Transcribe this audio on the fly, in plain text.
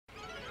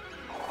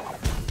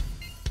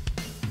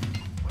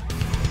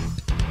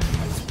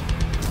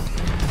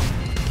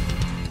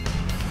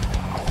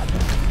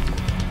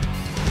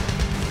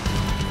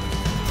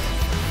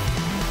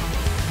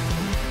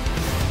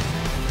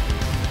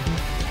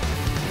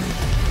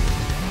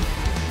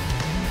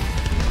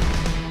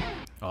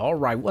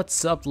Alright,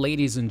 what's up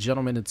ladies and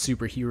gentlemen, it's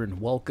Super here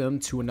and welcome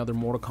to another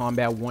Mortal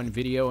Kombat 1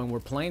 video, and we're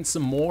playing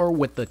some more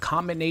with the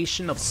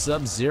combination of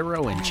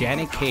Sub-Zero and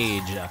Johnny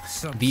Cage,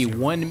 the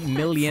 1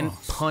 million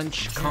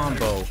punch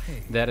combo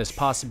that is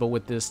possible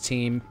with this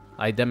team.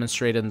 I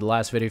demonstrated in the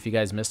last video. If you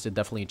guys missed it,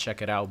 definitely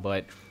check it out,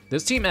 but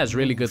this team has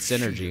really good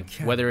synergy,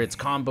 whether it's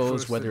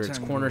combos, whether it's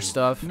corner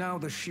stuff. Now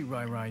the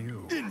Shirai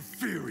Ryu.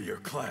 Inferior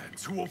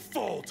clans who will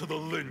fall to the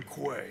Lin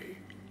Kuei.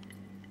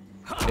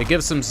 It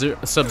gives some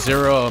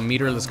Sub-Zero a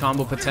meterless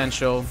combo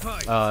potential.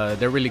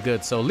 They're really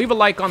good. So leave a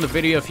like on the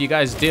video if you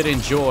guys did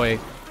enjoy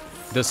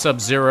the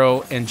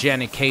Sub-Zero and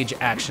Johnny Cage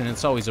action.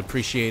 It's always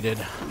appreciated.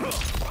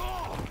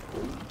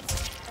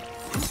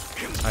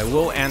 I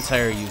will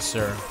anti-air you,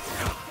 sir.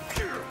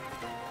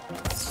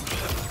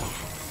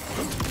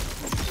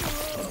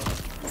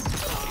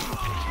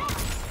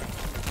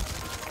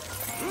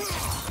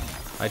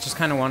 I just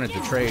kind of wanted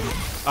to trade.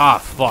 Ah,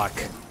 fuck.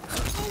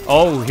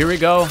 Oh, here we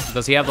go.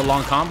 Does he have the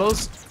long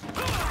combos?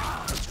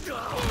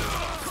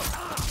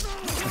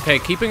 Okay,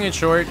 keeping it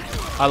short.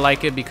 I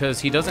like it because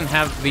he doesn't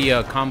have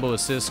the combo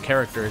assist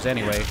characters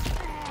anyway.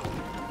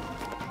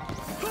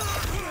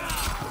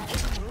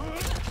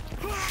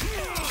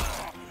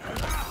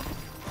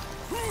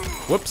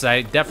 Whoops,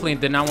 I definitely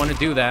did not want to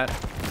do that.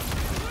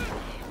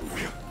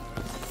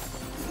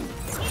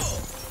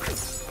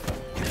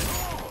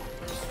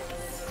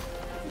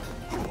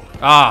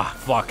 Ah,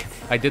 fuck.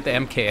 I did the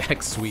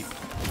MKX sweep.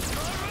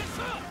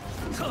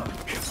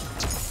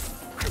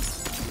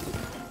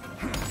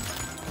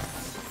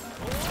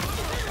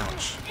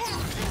 Ouch.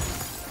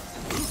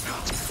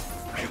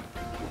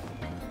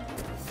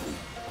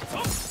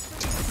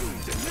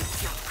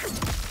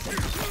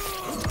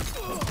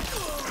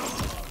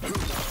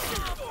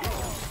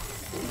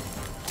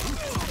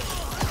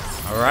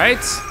 Alright.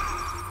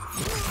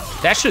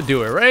 That should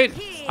do it, right?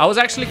 I was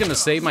actually gonna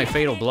save my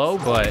fatal blow,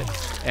 but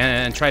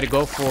and try to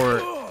go for...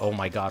 Oh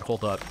my god,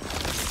 hold up.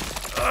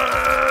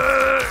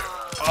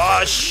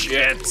 Oh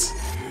shit.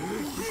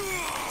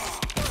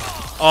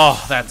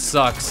 Oh, that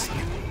sucks.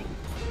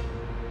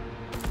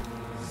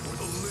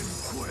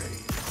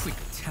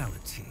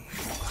 Fatality.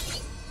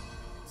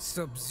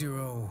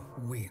 Sub-Zero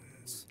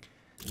wins.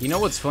 You know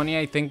what's funny?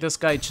 I think this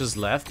guy just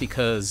left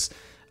because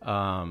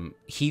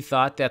he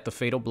thought that the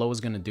fatal blow was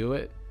gonna do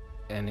it,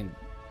 and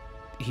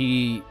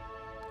he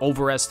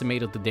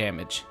overestimated the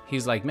damage.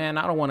 He's like, man,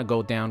 I don't want to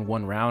go down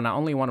one round. I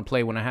only want to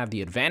play when I have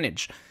the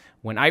advantage.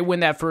 When I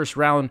win that first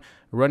round,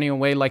 running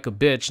away like a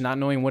bitch, not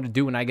knowing what to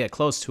do when I get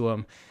close to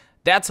him,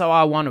 that's how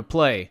I want to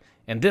play.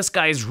 And this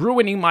guy's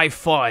ruining my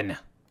fun.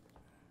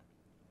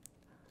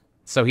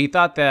 So he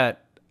thought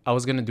that I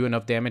was going to do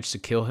enough damage to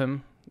kill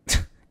him.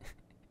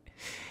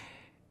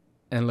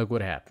 And look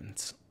what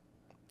happens.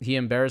 He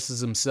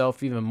embarrasses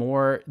himself even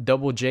more.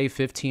 Double J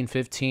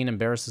 1515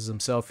 embarrasses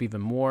himself even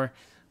more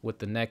with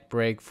the neck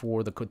break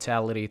for the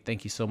fatality.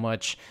 Thank you so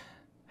much.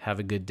 Have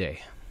a good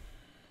day.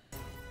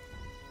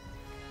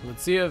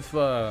 Let's see if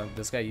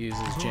this guy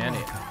uses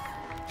Janet.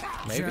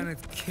 Maybe?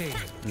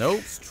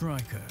 Nope.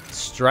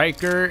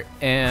 Striker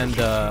and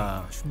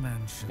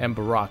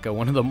Baraka,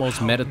 one of the most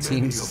meta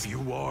teams in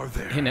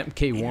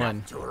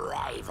MK1.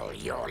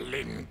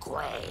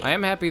 I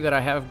am happy that I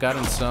have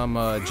gotten some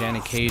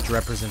Johnny Cage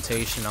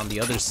representation on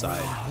the other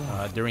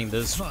side during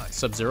this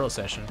Sub-Zero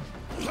session.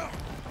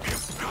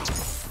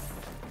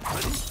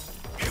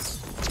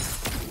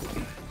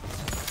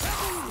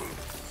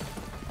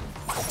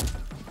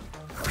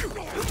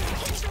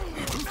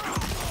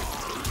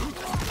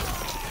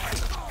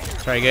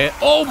 Try to get it.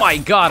 Oh my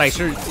god, I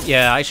should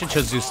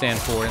just do stand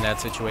 4 in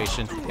that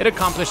situation. It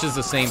accomplishes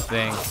the same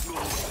thing.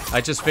 I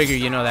just figure,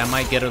 you know, that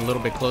might get a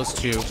little bit close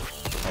to...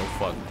 Oh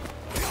fuck.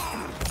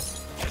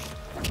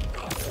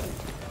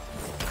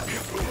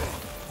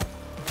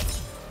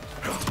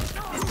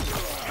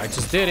 I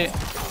just did it.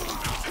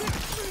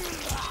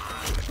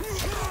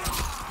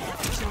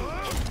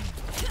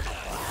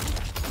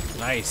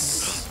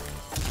 Nice.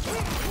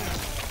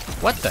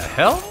 What the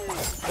hell?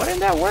 Why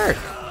didn't that work?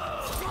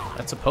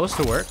 That's supposed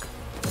to work.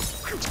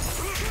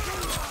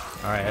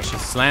 Alright,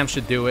 Slam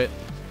should do it.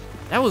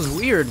 That was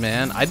weird,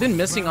 man. I've been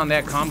missing on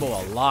that combo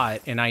a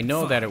lot, and I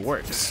know that it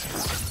works.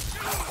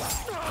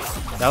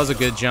 That was a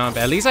good jump.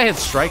 At least I had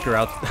Striker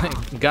out,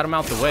 got him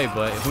out the way,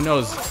 but who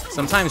knows?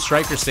 Sometimes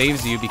Striker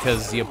saves you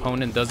because the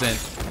opponent doesn't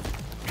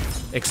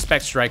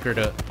expect Striker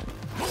to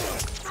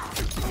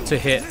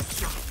hit.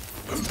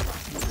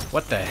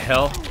 What the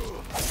hell?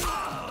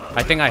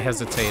 I think I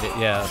hesitated.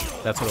 Yeah,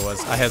 that's what it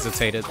was. I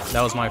hesitated.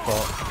 That was my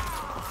fault.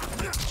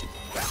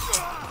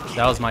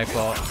 That was my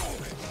fault.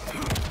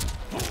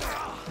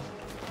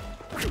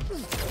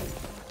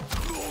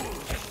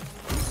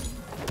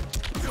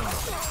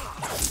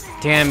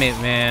 Damn it,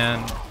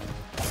 man.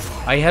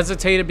 I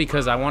hesitated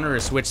because I wanted to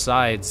switch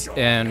sides,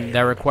 and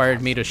that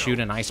required me to shoot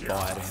an ice ball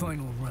at him.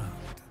 Final round.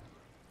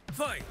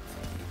 Fight.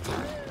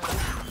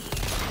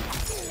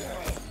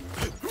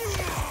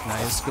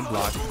 Nice, good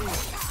block.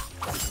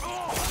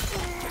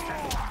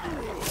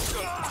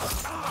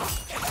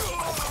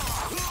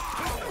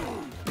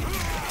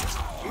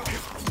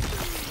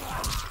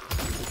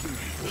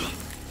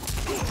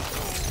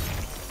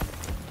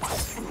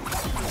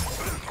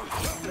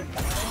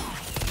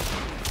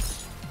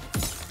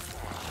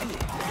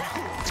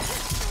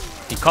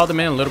 called him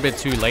in a little bit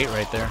too late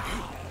right there.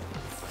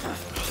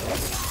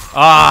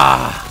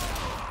 Ah!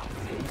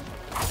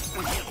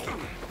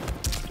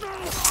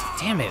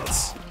 Damn it.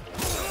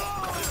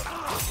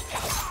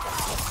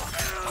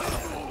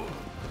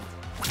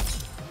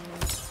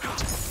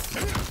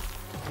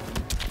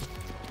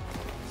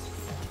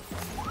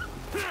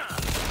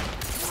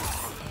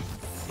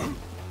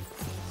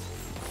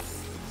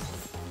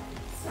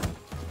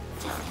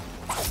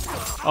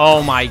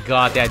 Oh my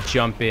god, that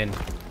jump in.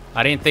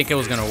 I didn't think it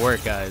was gonna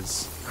work,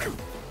 guys.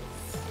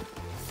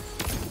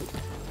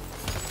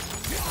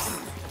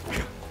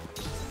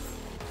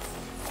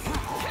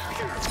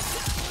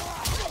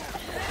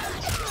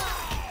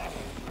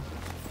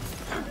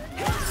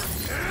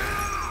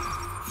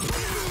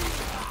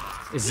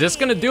 Is this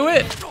gonna do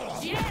it?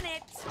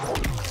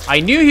 I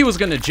knew he was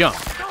gonna jump.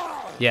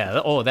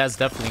 Yeah, oh, that's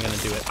definitely gonna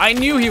do it. I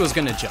knew he was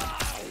gonna jump.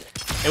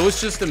 It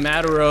was just a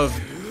matter of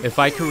if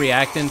I could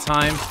react in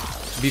time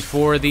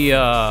before the,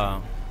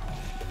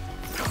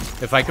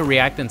 if I could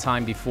react in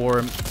time before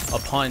a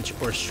punch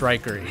or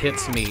striker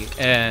hits me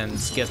and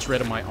gets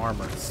rid of my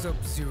armor.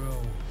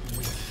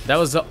 That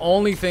was the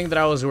only thing that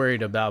I was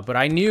worried about, but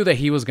I knew that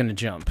he was gonna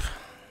jump.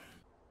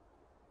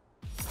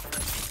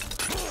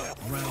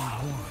 Round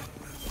 1.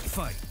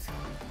 Fight.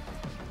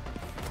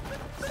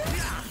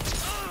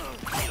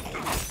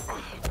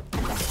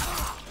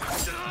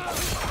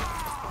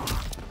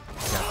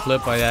 Got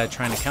clipped by that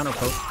trying to counter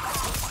poke.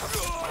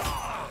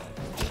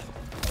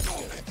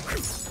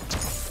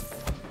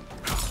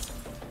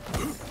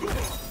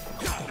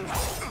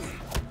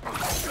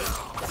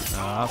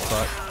 Ah,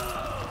 fuck.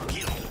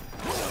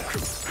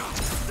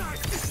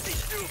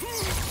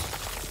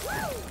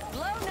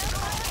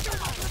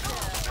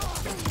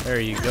 There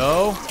you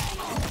go.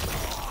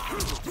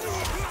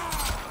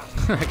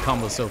 That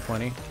combo's so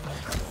funny.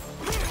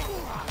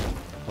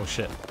 Oh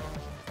shit.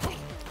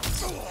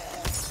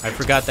 I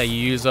forgot that you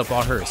use up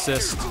all her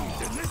assists.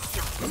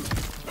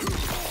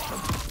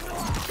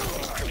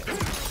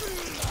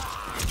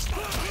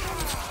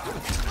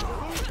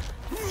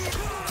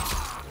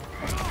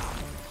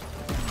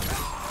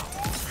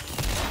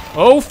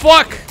 Oh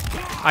fuck!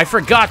 I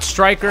forgot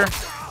Striker.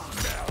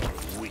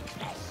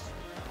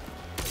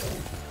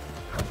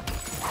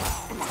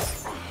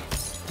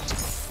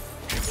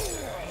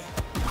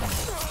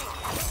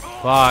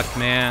 Fuck,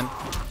 man.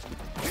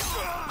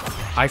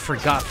 I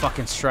forgot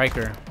fucking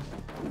Striker.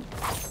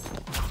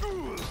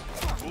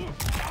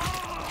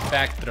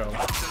 Back throw.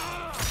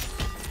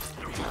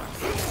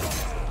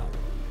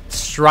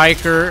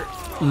 Striker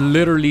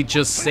literally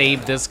just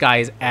saved this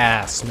guy's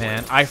ass,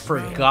 man. I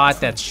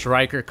forgot that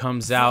Striker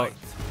comes out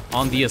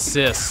on the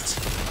assist.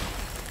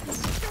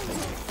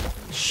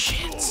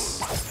 Shit.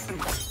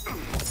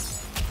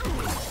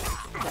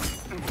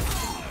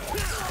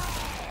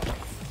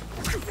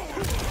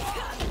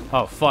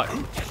 Oh, fuck.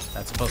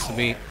 That's supposed to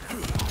be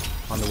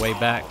on the way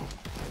back.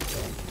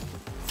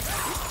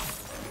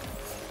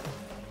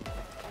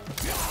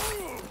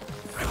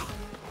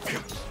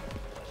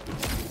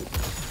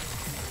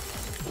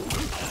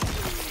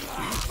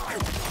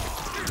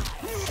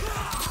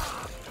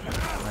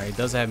 Alright, he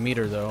does have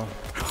meter, though.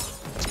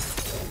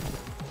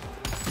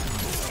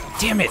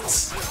 Damn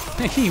it!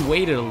 He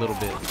waited a little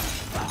bit.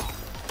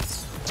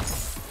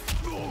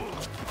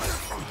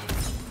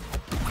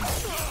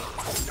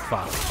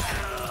 Fuck.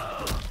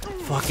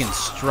 Fucking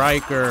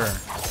Striker.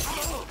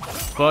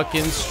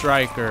 Fucking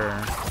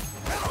Striker.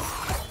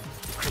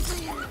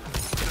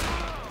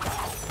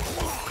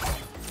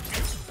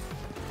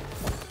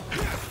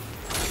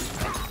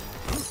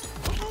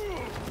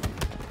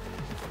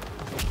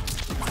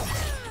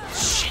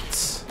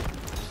 Shit.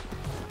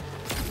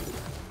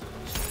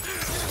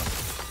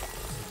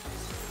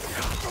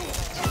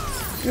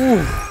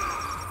 Ooh.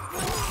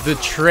 The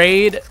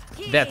trade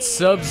that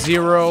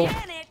Sub-Zero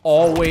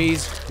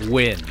always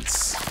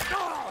wins.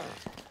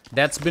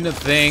 That's been a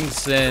thing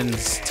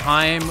since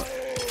time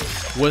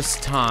was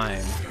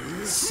time.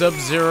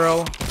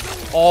 Sub-Zero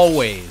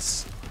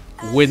always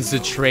wins the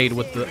trade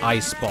with the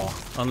ice ball.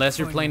 Unless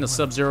you're playing a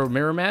Sub-Zero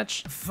mirror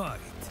match,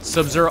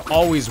 Sub-Zero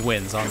always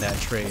wins on that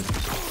trade.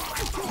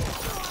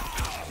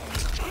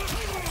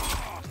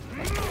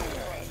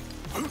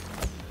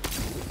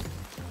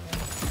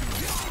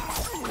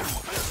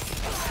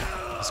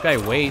 This guy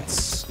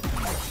waits.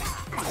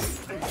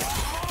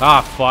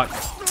 Ah, fuck.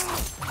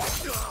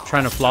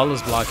 Trying to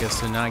flawless block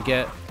us to not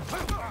get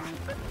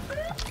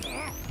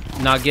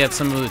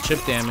some of the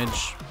chip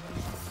damage.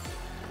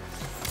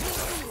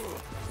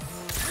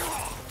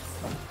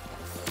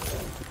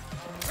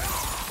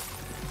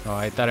 Oh,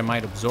 I thought I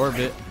might absorb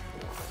it.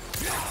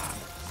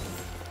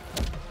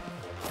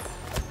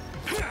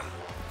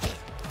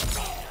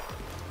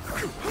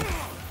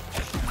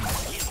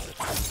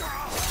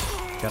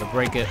 Gotta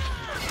break it.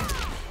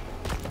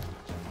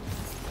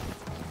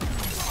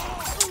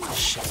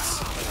 Shit.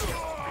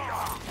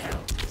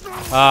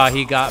 Ah,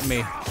 he got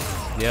me.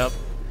 Yep.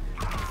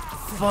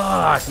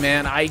 Fuck,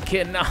 man. I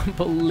cannot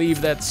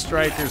believe that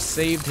Striker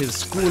saved his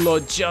Skulo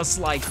just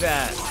like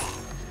that.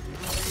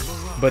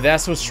 But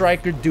that's what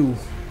Striker do.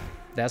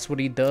 That's what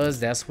he does.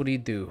 That's what he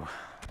do.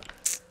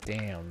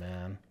 Damn,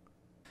 man.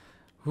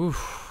 Whew.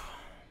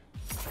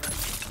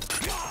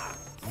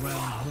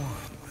 Round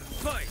one.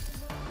 Fight.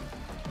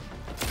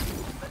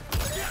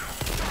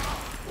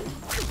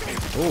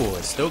 Ooh,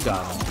 it still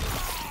got him.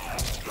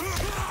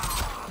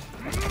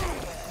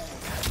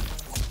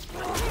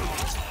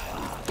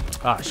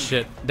 Ah,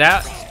 shit.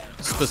 That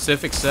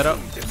specific setup.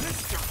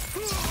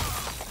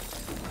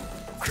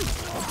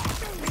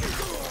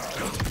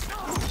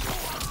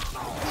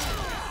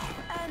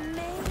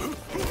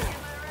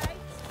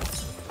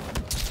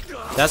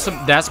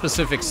 That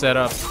specific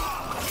setup.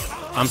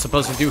 I'm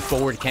supposed to do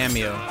forward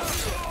Kameo.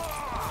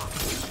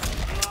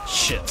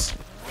 Shit.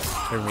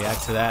 I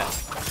react to that.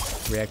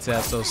 React to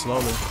that so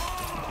slowly.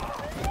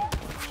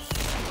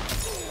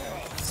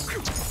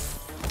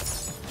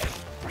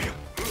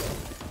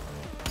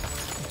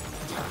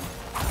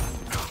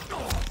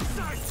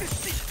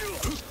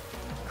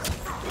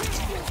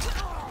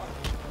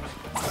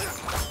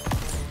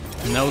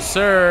 No,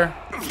 sir.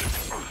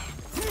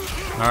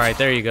 All right,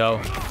 there you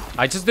go.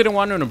 I just didn't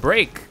want him to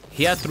break.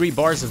 He had 3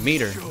 bars of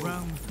meter.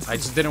 I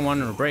just didn't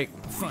want him to break.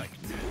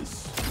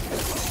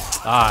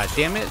 Ah,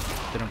 damn it.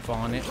 Didn't fall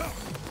on it.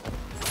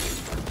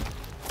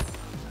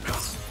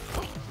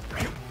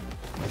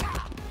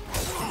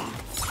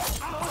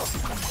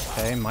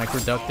 Okay, micro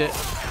ducked it.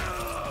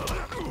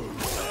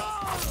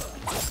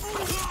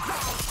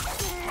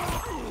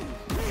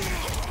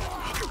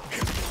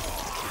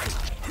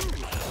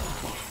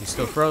 He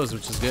still froze,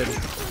 which is good.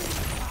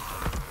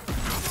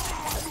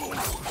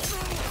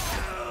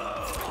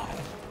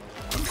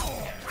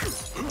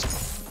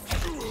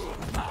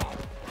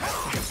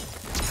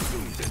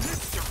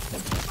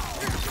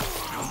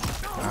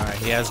 Alright,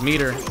 he has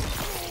meter.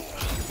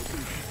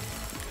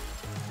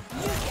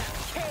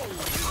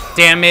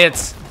 Damn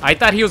it! I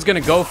thought he was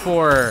gonna go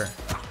for...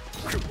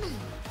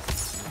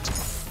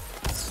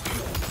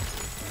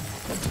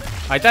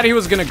 I thought he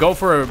was gonna go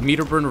for a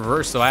meter burn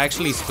reversal. I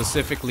actually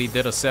specifically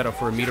did a setup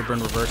for a meter burn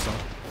reversal.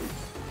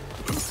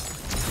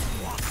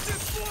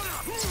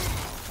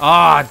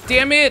 Ah,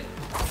 damn it!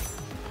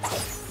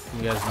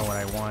 You guys know what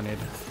I wanted.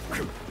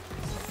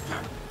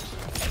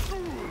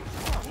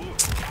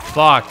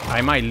 Fuck,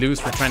 I might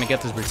lose for trying to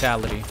get this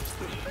brutality.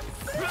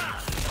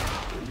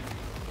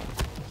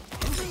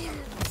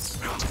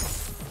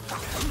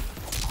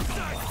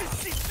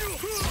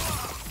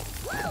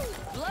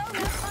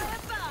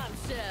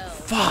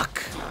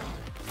 Fuck!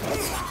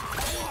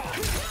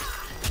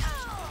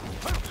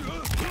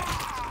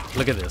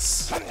 Look at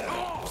this.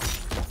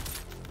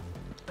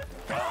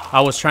 I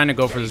was trying to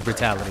go for this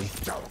brutality.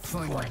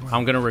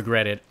 I'm gonna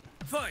regret it.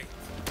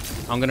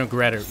 I'm gonna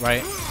regret it,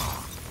 right?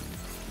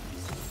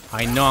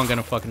 I know I'm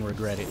gonna fucking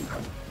regret it.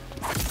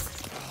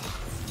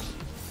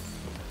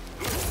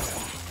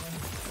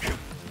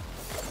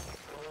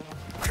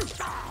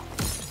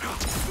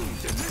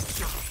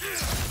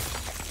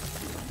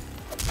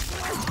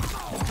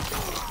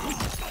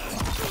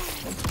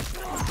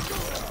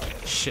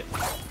 Shit.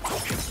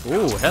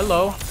 Ooh,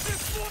 hello.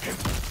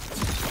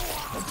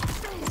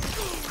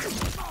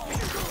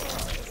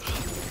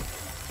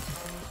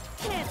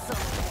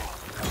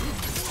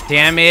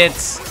 Damn it.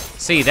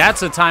 See, that's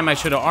the time I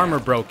should have armor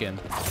broken.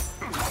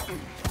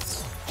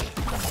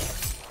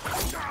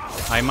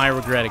 I might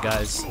regret it,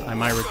 guys. I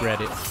might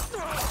regret it.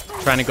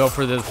 Trying to go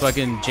for the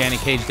fucking Janet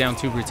Cage down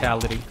 2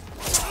 brutality.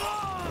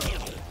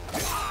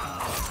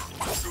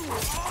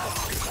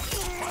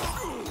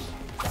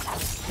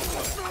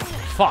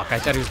 Fuck, I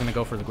thought he was gonna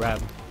go for the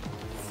grab.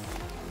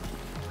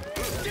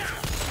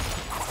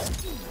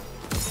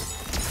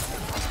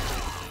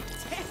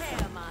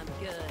 Damn, I'm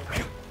good.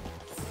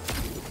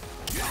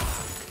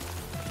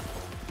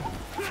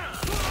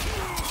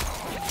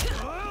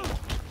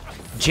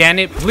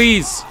 Janet,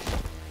 please.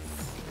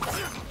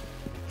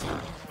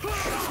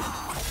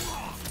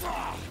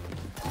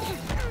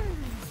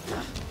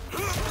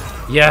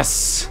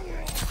 Yes.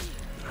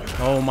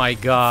 Oh my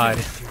god.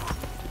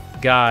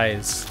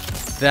 Guys,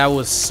 that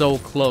was so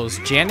close.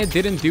 Janet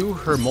didn't do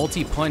her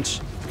multi-punch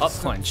up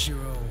punch.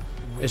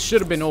 It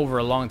should have been over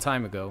a long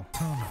time ago.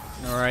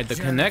 Alright, the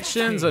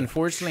connections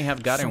unfortunately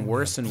have gotten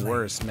worse and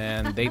worse,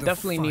 man. They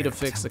definitely need to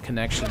fix the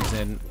connections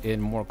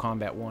in Mortal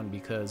Kombat 1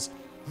 because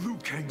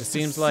it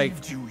seems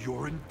like you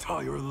your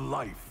entire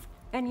life.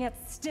 And yet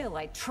still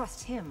I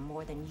trust him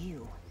more than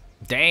you.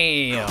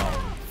 damn.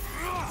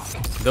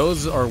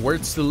 Those are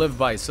words to live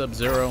by,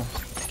 Sub-Zero.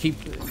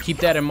 Keep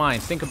that in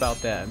mind. Think about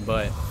that.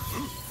 But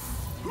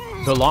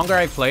the longer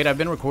I've played, I've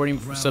been recording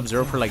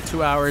Sub-Zero for like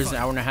 2 hours, an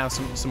hour and a half,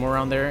 somewhere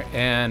around there,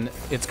 and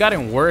it's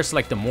gotten worse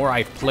like the more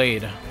I've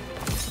played.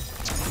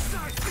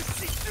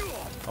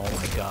 Oh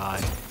my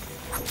god.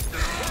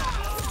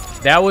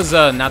 That was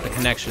not the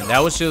connection. That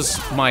was just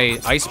my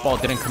ice ball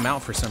didn't come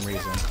out for some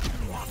reason.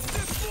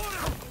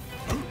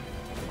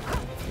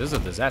 This is a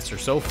disaster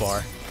so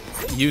far.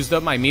 Used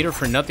up my meter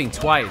for nothing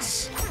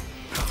twice.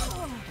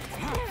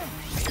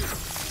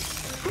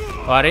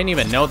 Oh, I didn't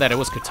even know that it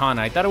was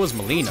Katana. I thought it was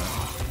Melina.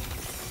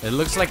 It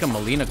looks like a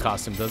Melina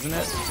costume, doesn't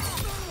it?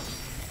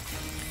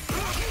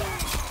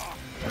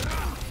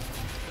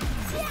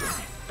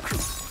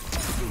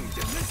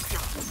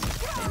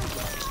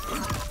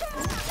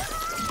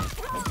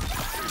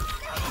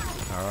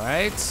 All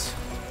right.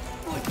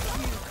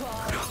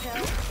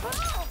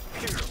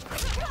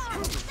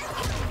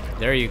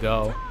 There you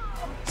go.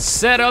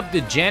 Set up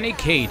the Janet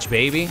Cage,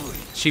 baby.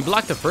 She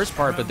blocked the first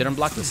part, but didn't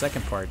block the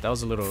second part. That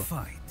was a little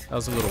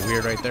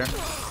weird right there.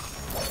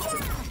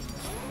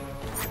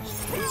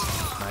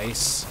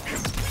 Nice.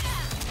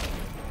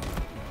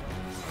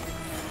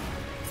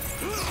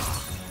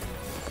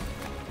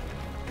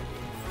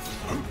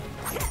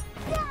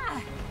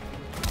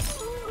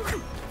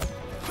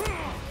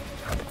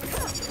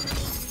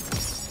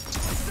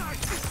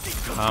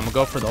 I'm gonna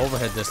go for the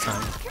overhead this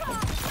time.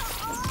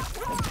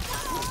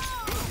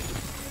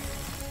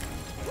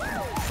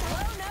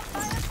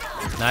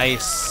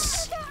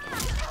 Nice.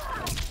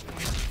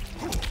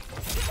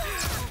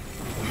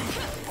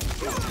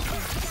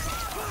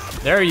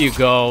 There you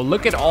go.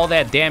 Look at all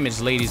that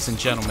damage, ladies and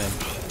gentlemen.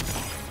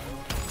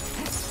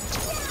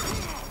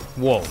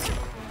 Whoa.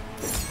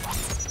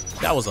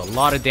 That was a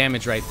lot of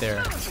damage right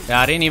there.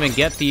 Yeah, I didn't even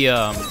get the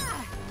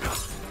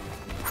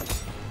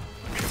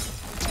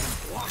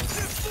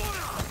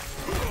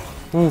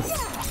Ooh.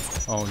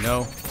 Oh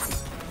no.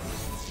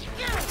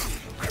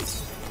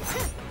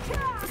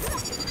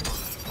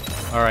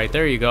 All right,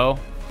 there you go.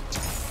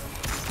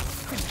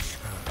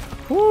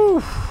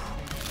 Woo.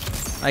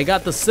 I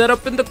got the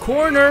setup in the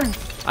corner.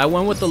 I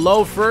went with the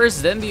low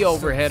first, then the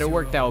overhead. It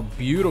worked out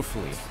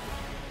beautifully.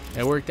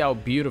 It worked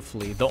out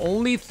beautifully. The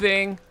only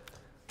thing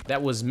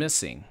that was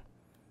missing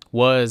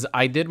was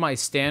I did my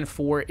stand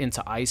 4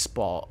 into ice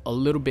ball a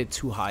little bit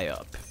too high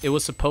up. It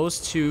was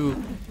supposed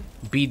to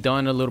be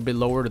done a little bit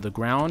lower to the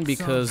ground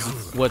because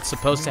what's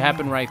supposed to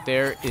happen right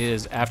there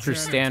is after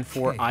stand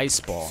 4 ice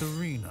ball,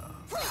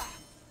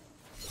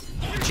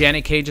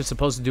 Janet Cage is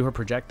supposed to do her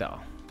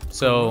projectile.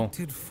 So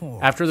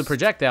after the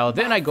projectile,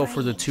 then I go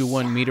for the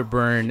 2-1 meter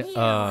burn. You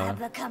have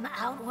become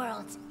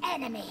Outworld's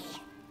enemy.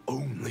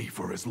 Only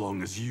for as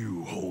long as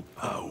you hold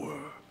power.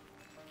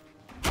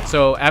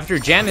 So after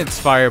Janet's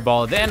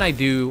fireball, then I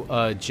do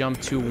jump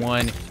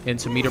 2-1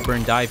 into meter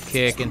burn dive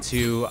kick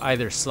into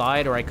either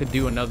slide, or I could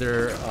do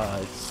another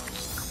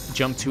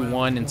jump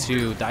 2-1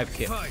 into dive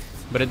kick.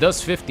 But it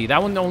does 50.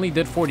 That one only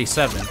did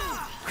 47.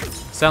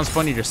 Sounds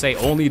funny to say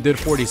only did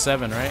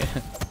 47, right?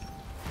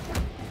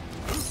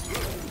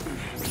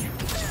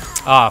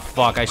 Ah,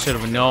 fuck, I should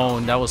have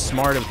known. That was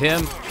smart of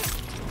him.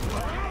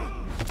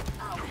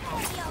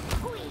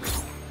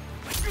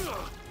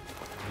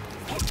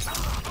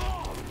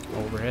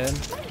 Overhead.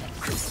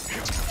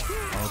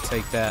 I'll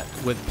take that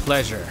with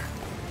pleasure.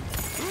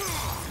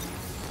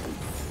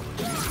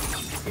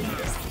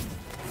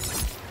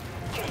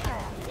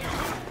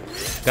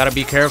 Gotta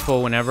be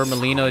careful whenever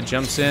Melina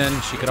jumps in.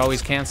 She could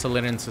always cancel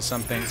it into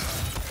something.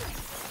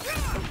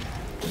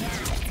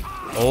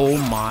 Oh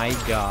my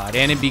god.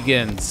 And it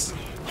begins.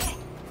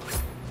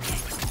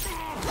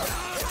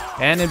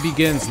 And it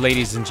begins,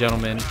 ladies and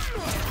gentlemen.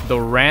 The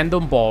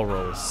random ball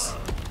rolls.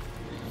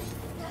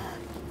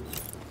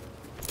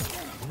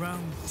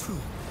 Round 2.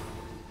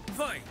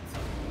 Fight.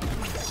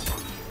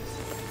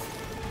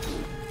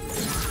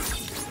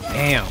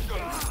 Damn.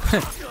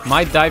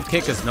 My dive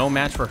kick is no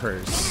match for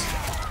hers.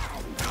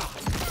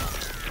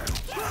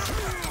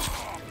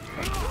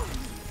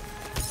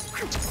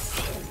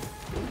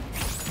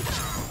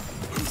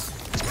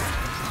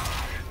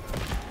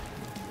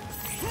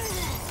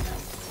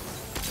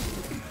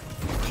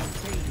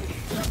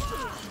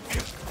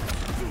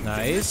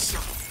 Nice.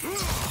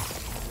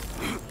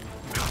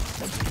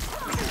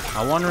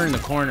 I want her in the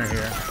corner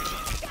here.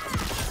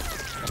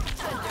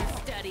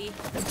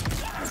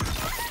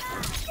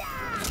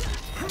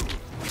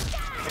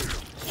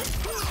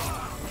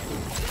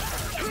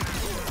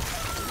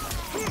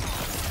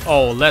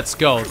 Oh, let's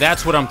go.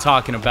 That's what I'm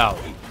talking about.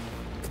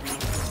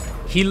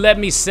 He let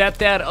me set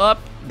that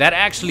up. That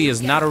actually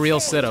is not a real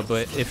setup,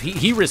 but if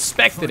he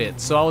respected it,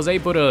 so I was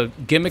able to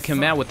gimmick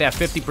him out with that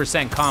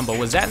 50% combo.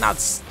 Was that not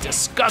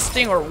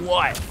disgusting or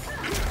what?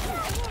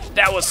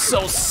 That was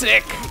so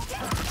sick.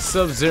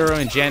 Sub-Zero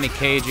and Janet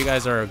Cage, you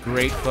guys are a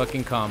great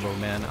fucking combo,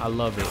 man. I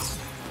love it.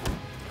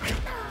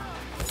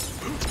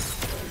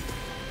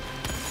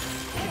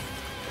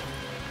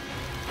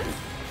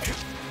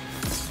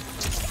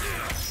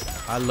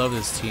 I love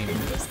this team.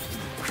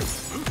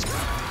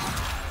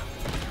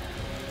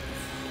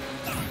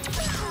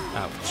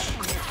 Ouch.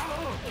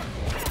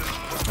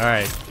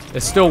 Alright.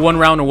 It's still 1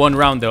 round to 1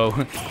 round, though,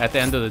 at the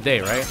end of the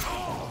day, right?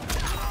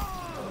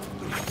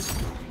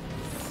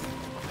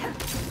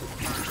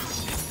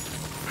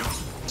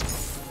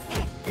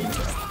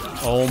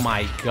 Oh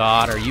my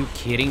god, are you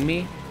kidding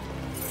me?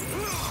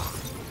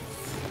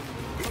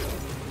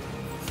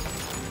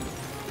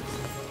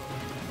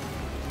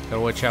 Gotta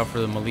watch out for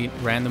the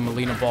random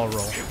Melina ball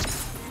roll.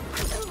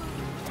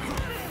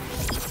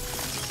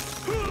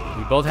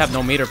 We both have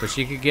no meter, but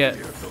she could get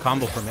a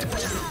combo from it.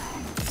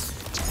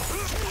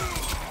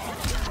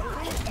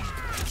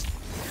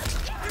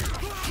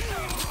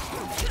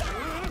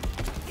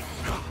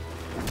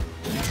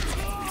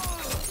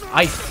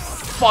 I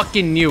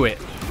fucking knew it.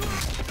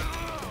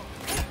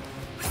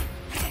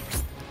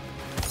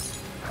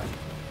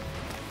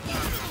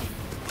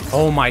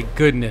 Oh my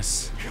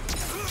goodness.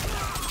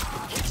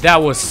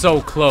 That was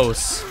so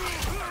close.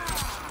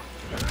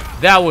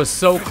 That was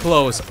so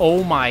close.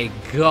 Oh my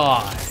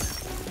god.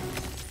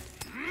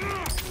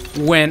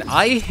 When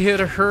I hit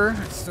her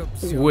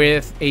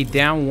with a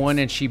down one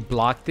and she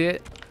blocked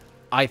it,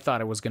 I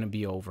thought it was going to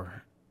be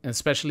over.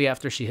 Especially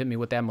after she hit me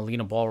with that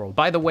Melina ball roll.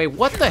 By the way,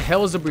 what the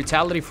hell is the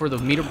brutality for the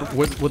meter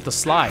with the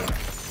slide?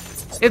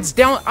 It's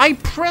down. I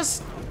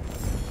press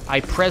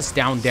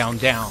down, down,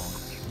 down.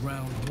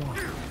 Round 1.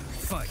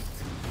 Fight.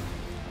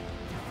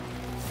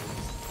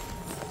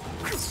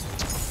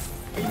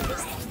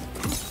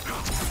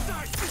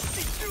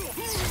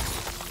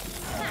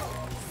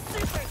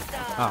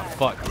 Ah,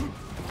 fuck.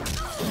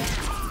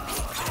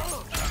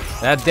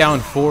 That down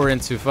 4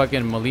 into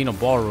fucking Melina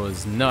ball roll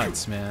is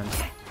nuts, man.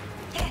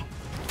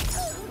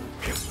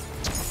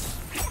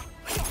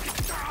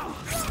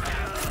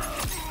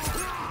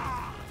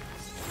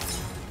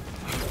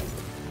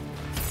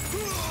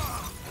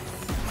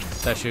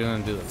 Thought she was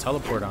gonna do the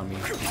teleport on me.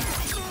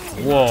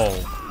 Whoa.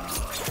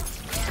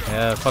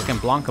 Yeah, fucking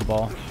Blanca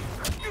ball.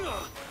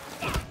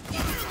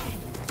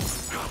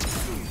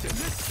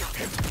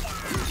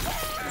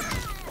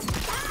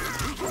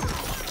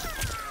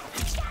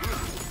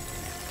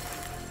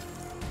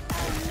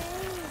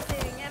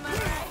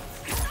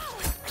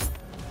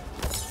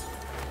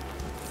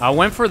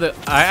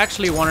 I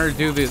actually wanted her to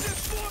do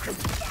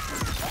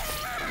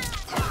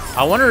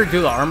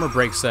the armor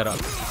break setup.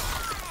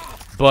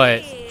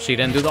 But she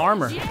didn't do the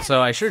armor,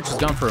 so I should have just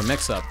gone for a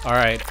mix-up. All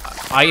right,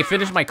 I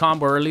finished my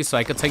combo early, so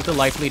I could take the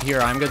life lead here.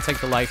 I'm gonna take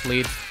the life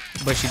lead,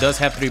 but she does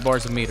have 3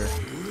 bars of meter.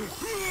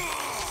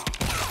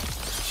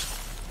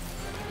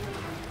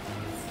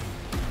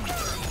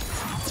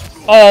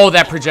 Oh,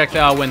 that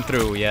projectile went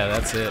through. Yeah,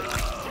 that's it.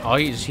 All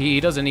he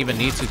doesn't even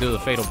need to do the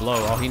fatal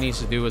blow. All he needs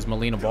to do is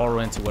Melina ball roll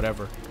into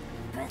whatever.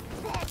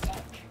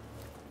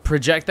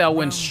 Projectile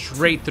went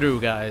straight through,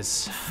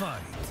 guys.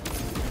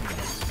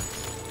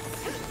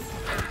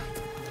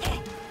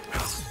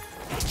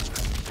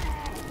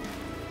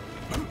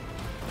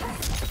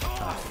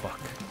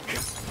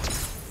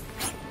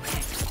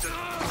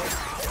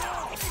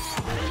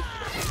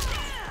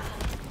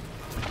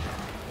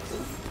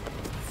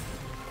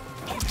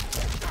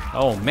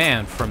 Oh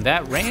man, from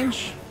that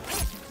range?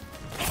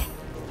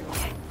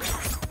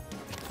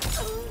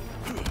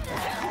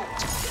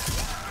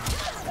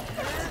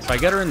 If I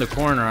get her in the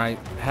corner, I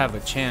have a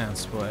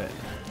chance, but...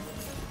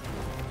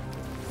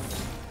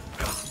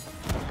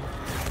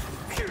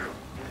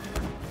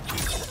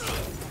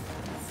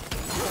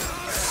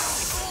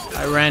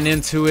 I ran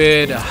into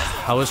it.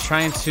 I was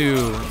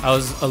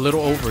a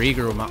little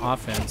overeager with my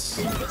offense.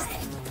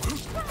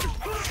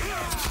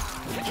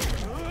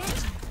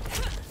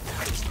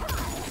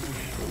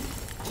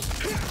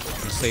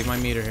 Save my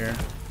meter here.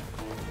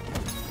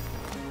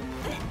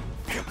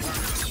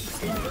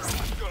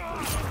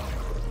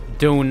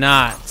 Do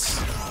not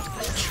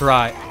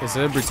try. Is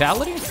it a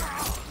brutality?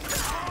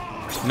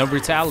 No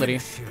brutality.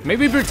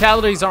 Maybe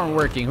brutalities aren't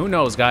working. Who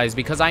knows, guys?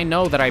 Because I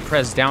know that I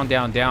pressed down,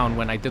 down, down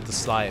when I did the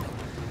slide.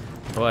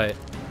 But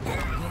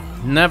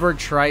never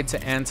tried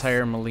to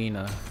anti-air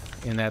Melina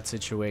in that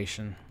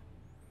situation.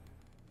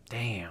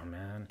 Damn,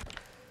 man.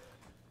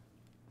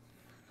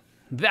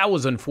 That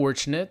was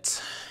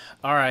unfortunate.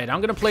 All right, I'm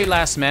gonna play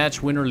last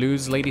match, win or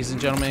lose, ladies and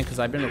gentlemen, because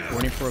I've been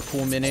recording for a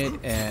cool minute,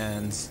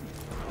 and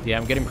yeah,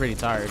 I'm getting pretty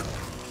tired.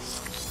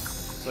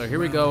 So here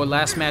we go,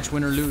 last match,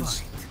 win or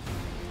lose.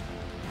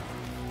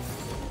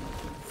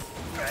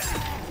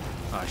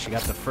 Oh, she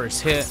got the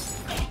first hit.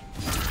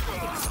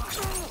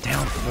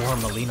 Down 4,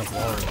 Melina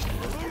ball roll.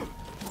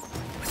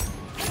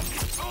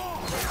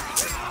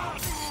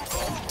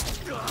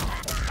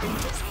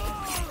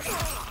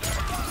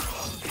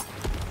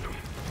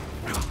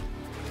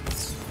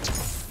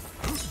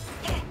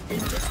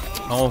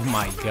 Oh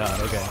my god,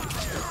 okay.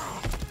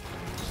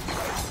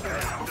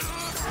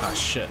 Oh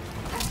shit.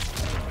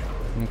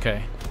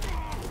 Okay.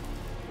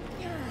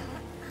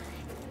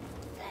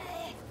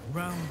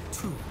 Round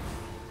 2.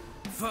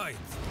 Fight.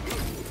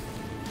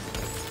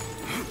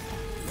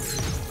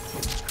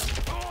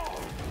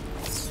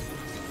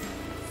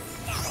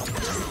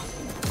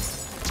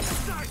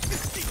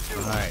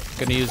 Alright,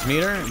 gonna use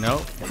meter?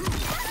 Nope.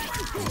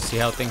 Let's see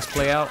how things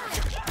play out.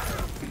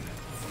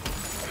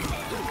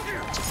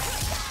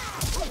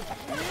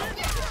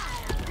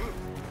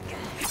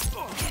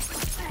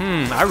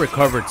 I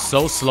recovered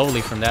so slowly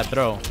from that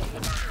throw.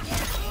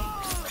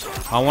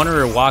 I wanted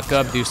her to walk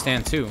up, do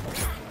stand 2.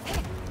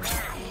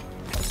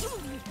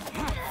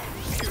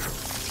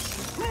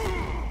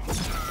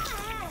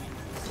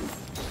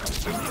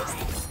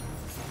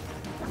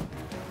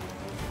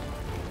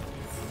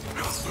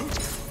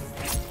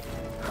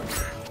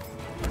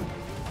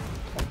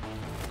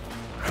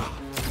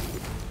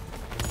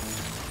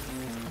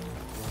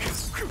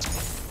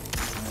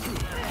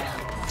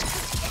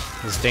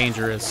 It's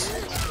dangerous.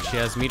 She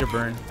has meter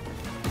burn.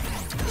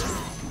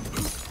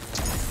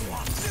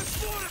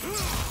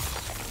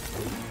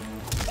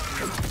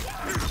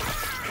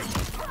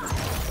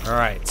 All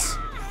right.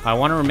 I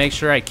want to make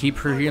sure I keep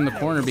her here in the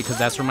corner because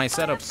that's where my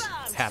setups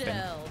happen.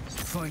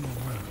 Final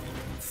round.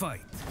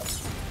 Fight.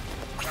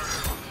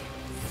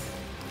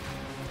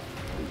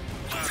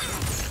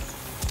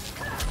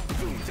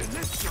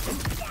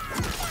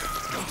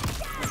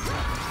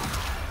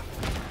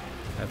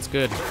 That's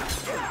good.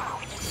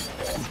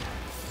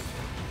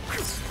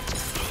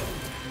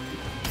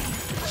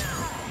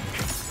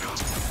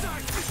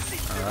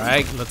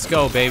 Alright, let's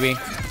go, baby.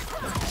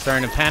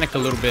 Starting to panic a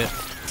little bit.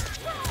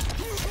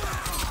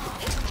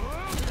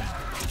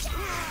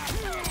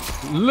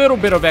 Little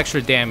bit of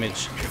extra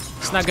damage.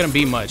 It's not gonna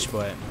be much,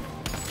 but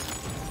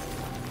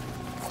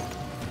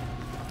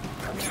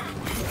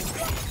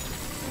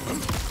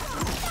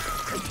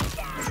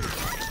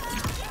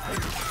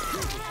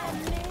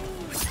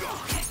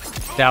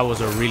that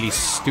was a really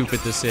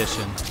stupid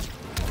decision.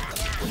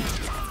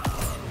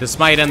 This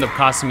might end up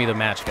costing me the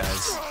match,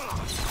 guys.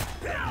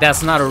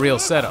 That's not a real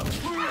setup.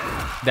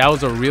 That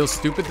was a real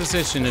stupid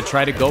decision to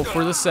try to go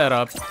for the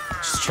setup.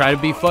 Just try to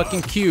be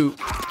fucking cute.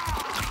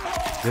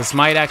 This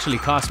might actually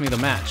cost me the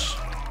match.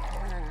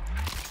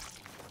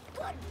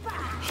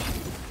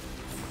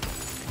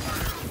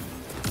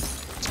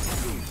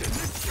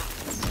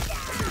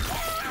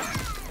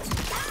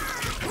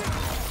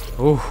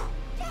 Ooh.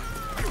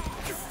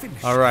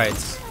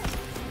 Alright.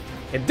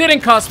 It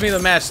didn't cost me the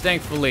match,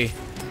 thankfully.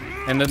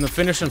 And then the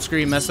finish on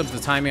screen messed up the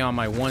timing on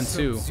my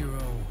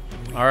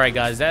 1-2. Alright,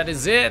 guys, that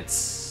is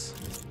it.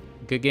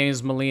 Good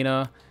games,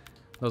 Melina.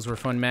 Those were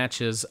fun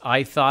matches.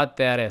 I thought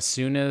that as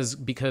soon as,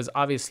 because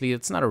obviously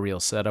it's not a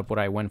real setup what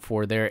I went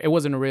for there. It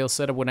wasn't a real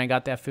setup when I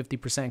got that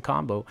 50%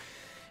 combo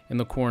in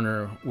the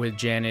corner with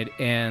Janet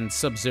and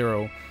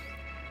Sub-Zero.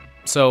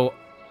 So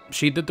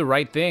she did the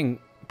right thing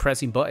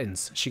pressing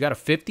buttons. She got a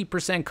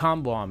 50%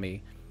 combo on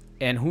me.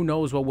 And who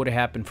knows what would have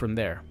happened from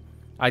there.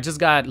 I just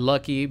got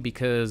lucky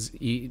because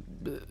he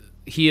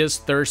is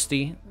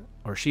thirsty,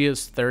 or she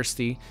is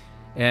thirsty.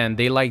 And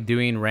they like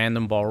doing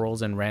random ball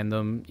rolls and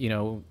random, you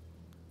know,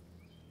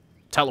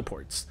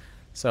 teleports.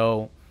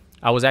 So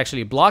I was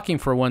actually blocking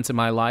for once in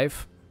my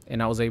life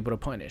and I was able to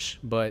punish,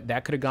 but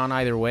that could have gone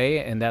either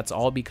way, and that's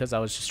all because I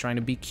was just trying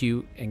to be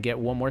cute and get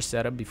one more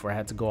setup before I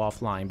had to go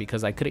offline,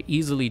 because I could have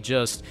easily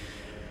just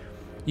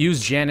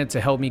used Janet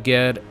to help me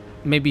get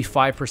maybe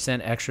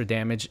 5% extra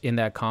damage in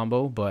that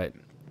combo. But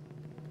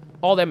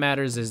all that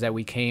matters is that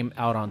we came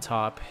out on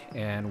top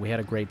and we had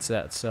a great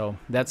set. So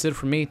that's it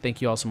for me.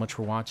 Thank you all so much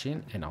for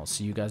watching, and I'll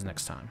see you guys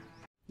next time.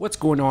 What's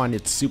going on?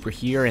 It's Super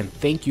here, and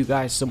thank you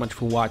guys so much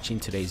for watching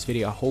today's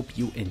video. I hope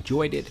you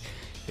enjoyed it.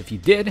 If you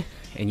did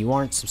and you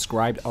aren't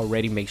subscribed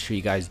already, make sure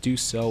you guys do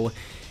so.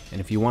 And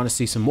if you want to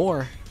see some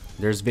more,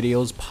 there's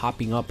videos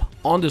popping up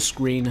on the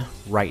screen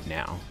right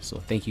now. So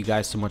thank you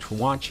guys so much for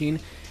watching,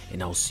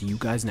 and I'll see you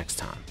guys next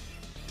time.